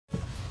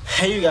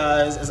Hey you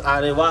guys, it's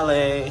Ade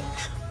Wale,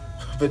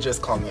 but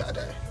just call me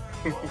Ade.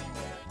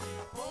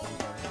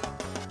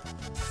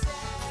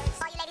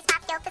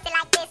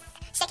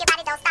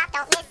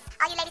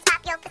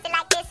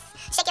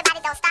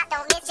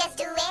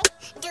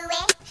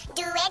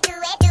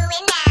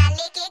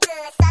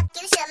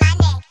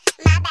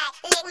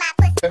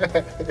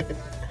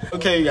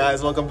 Okay you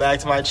guys, welcome back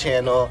to my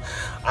channel.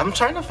 I'm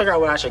trying to figure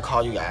out what I should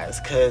call you guys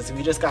because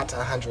we just got to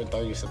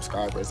 130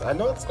 subscribers. I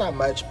know it's not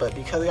much, but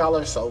because y'all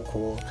are so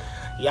cool,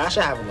 y'all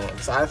should have a name.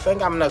 So I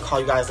think I'm gonna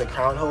call you guys the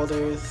crown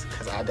holders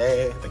because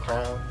Ade, the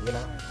crown, you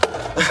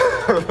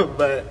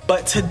know.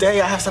 but today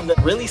I have something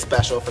really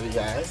special for you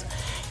guys,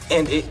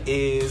 and it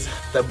is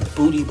the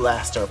Booty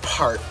Blaster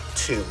Part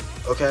 2.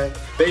 Okay,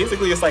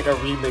 basically it's like a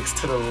remix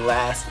to the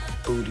last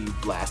Booty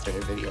Blaster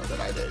video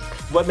that I did.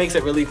 What makes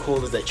it really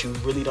cool is that you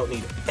really don't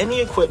need any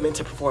equipment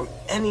to perform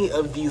any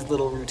of these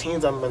little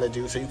routines I'm gonna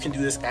do, so you can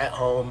do this at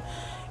home.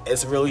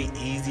 It's really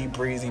easy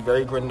breezy,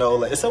 very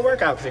granola. It's a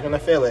workout because you're gonna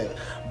feel it,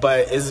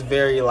 but it's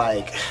very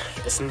like,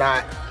 it's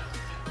not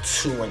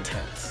too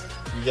intense,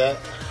 you get?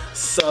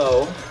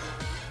 So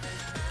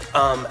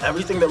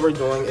everything that we're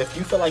doing, if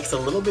you feel like it's a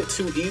little bit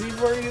too easy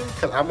for you,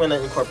 because I'm going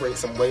to incorporate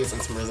some weights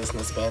and some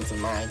resistance bands in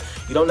mine,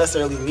 you don't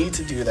necessarily need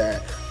to do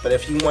that, but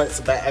if you want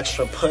that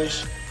extra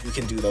push, you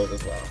can do those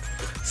as well.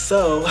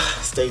 So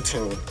stay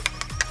tuned.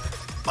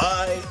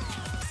 Bye.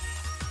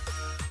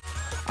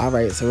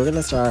 Alright, so we're going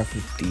to start off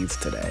with these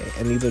today,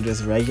 and these are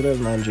just regular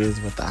lunges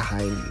with a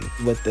high knee.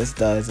 What this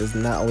does is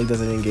not only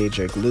does it engage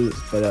your glutes,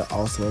 but it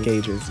also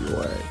engages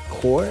your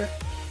core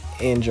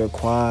and your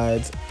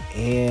quads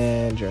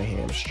and your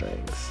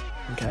hamstrings.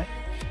 Okay,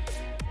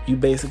 you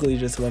basically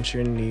just want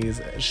your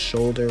knees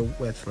shoulder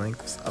width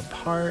lengths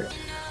apart,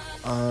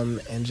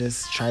 and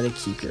just try to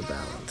keep your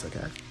balance.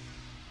 Okay,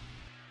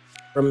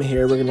 from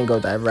here we're gonna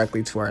go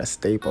directly to our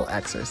staple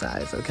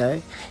exercise.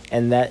 Okay,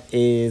 and that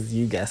is,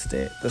 you guessed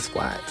it, the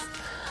squats.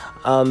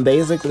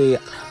 Basically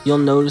you'll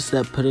notice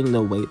that putting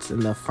the weights in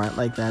the front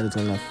like that is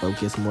gonna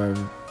focus more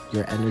of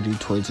your energy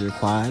towards your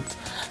quads.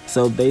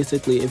 So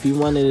basically, if you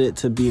wanted it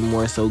to be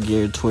more so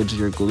geared towards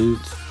your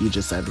glutes, you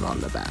just set it on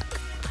the back.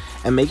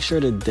 And make sure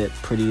to dip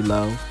pretty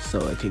low so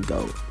it can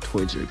go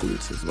towards your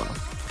glutes as well,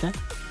 okay?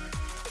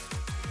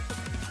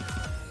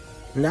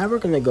 Now we're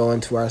gonna go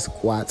into our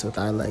squats with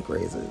our leg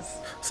raises.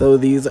 So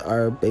these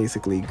are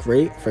basically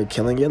great for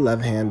killing your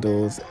love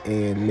handles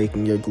and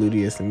making your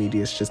gluteus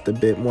medius just a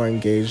bit more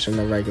engaged in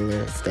a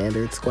regular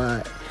standard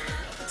squat.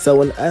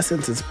 So in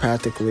essence, it's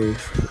practically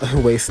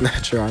a waist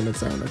snatcher on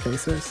its own, okay,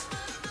 sis?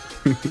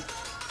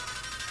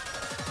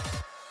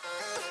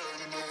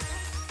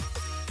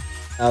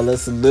 Now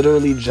let's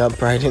literally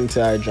jump right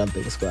into our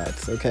jumping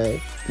squats,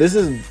 okay? This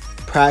is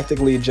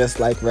practically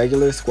just like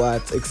regular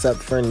squats, except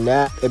for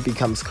now it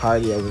becomes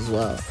cardio as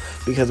well,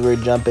 because we're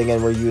jumping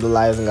and we're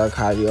utilizing our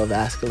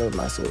cardiovascular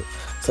muscle.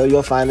 So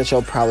you'll find that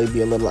you'll probably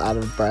be a little out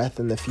of breath,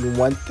 and if you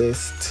want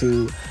this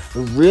to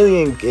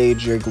really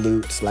engage your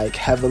glutes like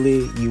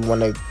heavily, you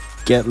want to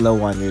get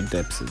low on your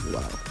dips as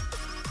well.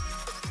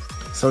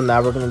 So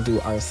now we're going to do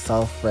our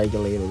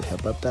self-regulated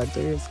hip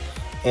abductors,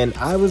 and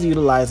I was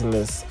utilizing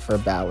this for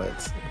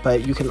balance,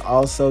 but you can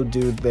also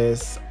do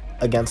this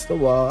against the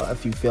wall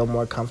if you feel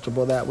more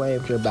comfortable that way,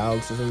 if your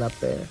balance isn't up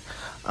there.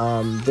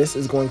 This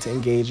is going to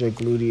engage your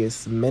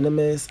gluteus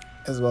minimus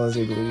as well as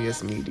your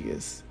gluteus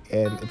medius,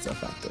 and it's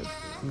effective,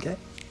 okay?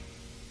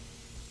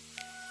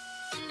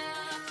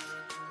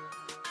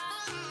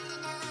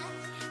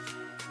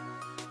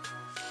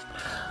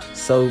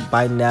 So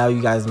by now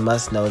you guys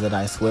must know that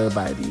I swear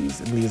by these,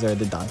 and these are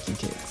the donkey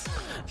kicks.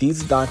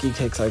 These donkey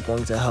kicks are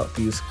going to help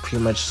you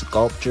pretty much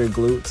sculpt your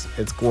glutes.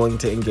 It's going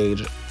to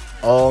engage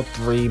all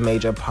three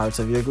major parts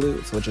of your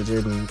glutes, which is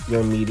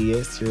your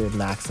medius, your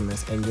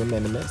maximus, and your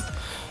minimus.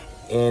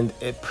 And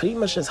it pretty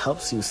much just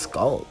helps you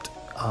sculpt,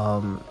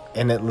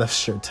 and it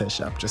lifts your tush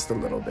up just a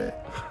little bit.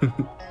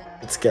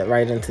 Let's get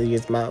right into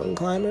these mountain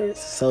climbers.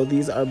 So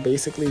these are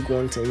basically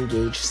going to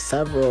engage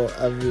several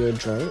of your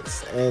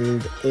joints,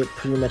 and it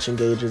pretty much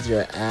engages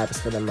your abs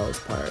for the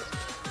most part.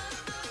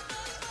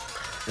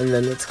 And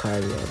then it's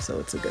cardio, so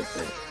it's a good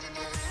thing.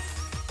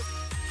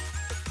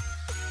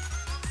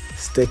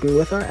 Sticking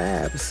with our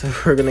abs,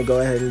 we're gonna go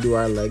ahead and do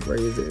our leg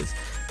raises.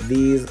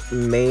 These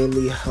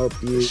mainly help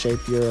you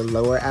shape your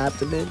lower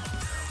abdomen.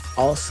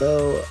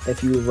 Also,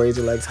 if you raise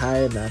your legs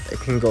high enough, it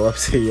can go up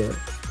to your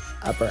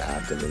upper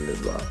abdomen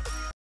as well.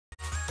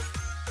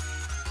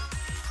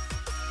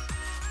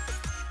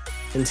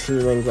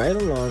 Continuing right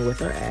along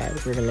with our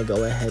abs, we're gonna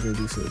go ahead and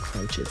do some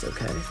crunches,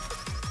 okay?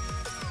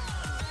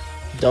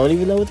 Don't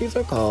even know what these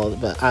are called,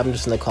 but I'm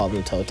just gonna call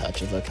them toe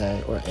touches,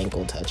 okay? Or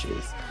ankle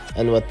touches.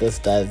 And what this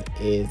does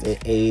is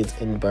it aids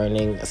in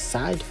burning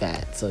side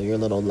fat, so your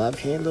little love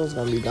handle's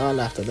gonna be gone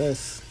after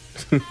this.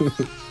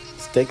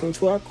 Sticking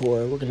to our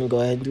core, we're gonna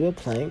go ahead and do a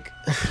plank.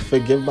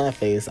 Forgive my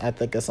face, I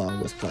think a song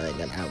was playing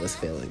and I was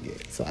feeling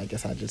it, so I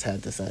guess I just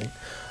had to sing.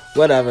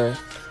 Whatever.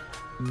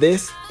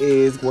 This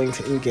is going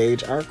to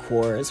engage our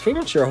core. It's pretty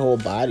much your whole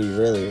body,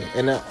 really.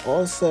 And it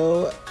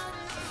also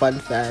fun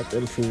fact,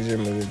 improves your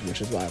mood, which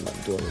is why I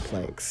love doing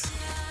planks.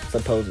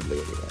 Supposedly,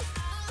 anyway.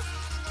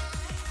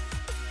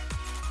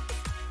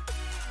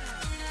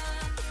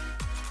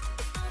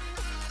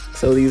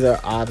 So these are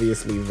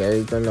obviously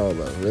very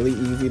granola, really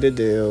easy to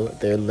do.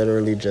 They're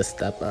literally just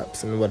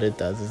step-ups, and what it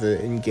does is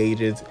it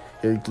engages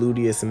your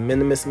gluteus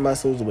minimus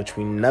muscles, which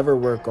we never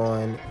work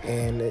on,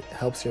 and it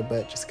helps your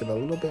butt just get a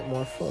little bit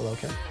more full,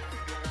 okay?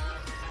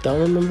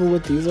 Don't remember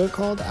what these are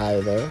called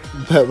either,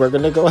 but we're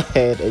gonna go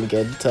ahead and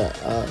get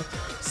into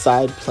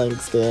side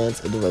plank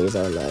stance and raise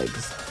our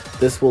legs.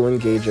 This will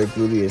engage your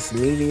gluteus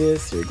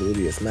medius, your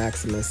gluteus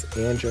maximus,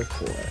 and your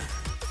core.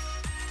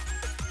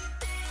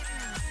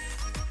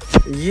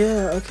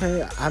 Yeah,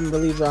 okay, I'm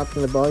really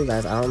dropping the ball, you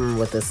guys. I don't remember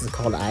what this is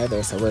called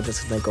either, so we're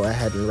just gonna go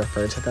ahead and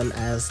refer to them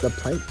as the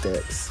plank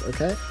dips,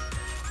 okay?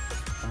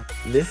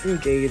 This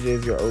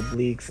engages your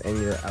obliques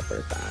and your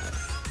upper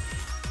thighs.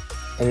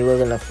 And we're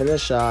gonna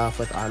finish off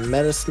with our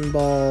medicine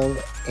ball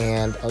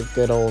and a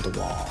good old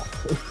wall.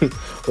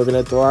 We're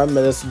gonna throw our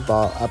medicine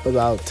ball up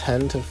about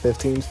 10 to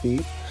 15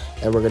 feet,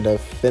 and we're gonna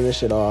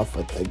finish it off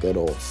with a good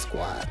old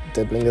squat,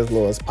 dipping as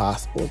low as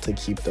possible to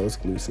keep those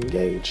glutes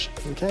engaged,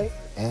 okay?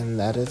 And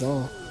that is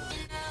all.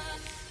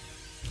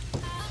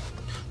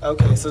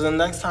 Okay, so the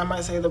next time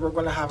I say that we're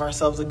gonna have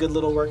ourselves a good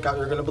little workout,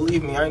 you're gonna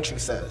believe me, aren't you,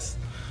 sis?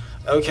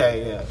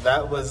 Okay, yeah,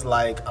 that was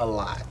like a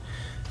lot.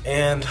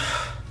 And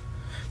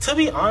to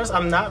be honest,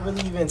 I'm not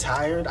really even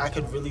tired. I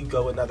could really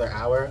go another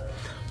hour,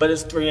 but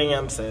it's 3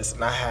 a.m., sis,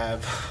 and I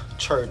have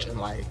church in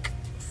like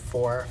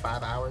 4 or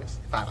 5 hours.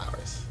 5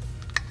 hours.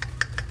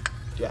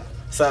 Yeah,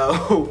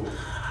 so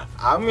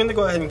I'm gonna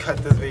go ahead and cut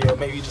this video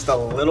maybe just a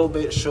little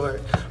bit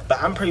short,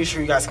 but I'm pretty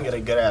sure you guys can get a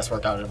good ass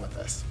workout in with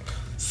this.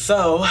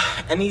 So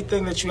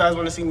anything that you guys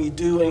want to see me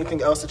do,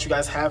 anything else that you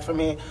guys have for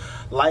me,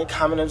 like,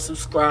 comment, and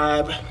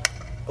subscribe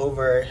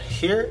over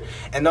here,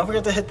 and don't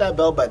forget to hit that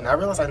bell button. I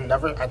realize I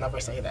never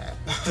say that.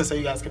 So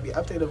you guys can be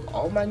updated of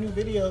all my new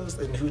videos,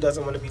 and who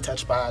doesn't want to be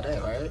touched by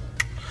that, right?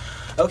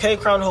 Okay,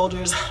 crown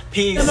holders,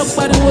 peace. What's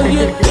it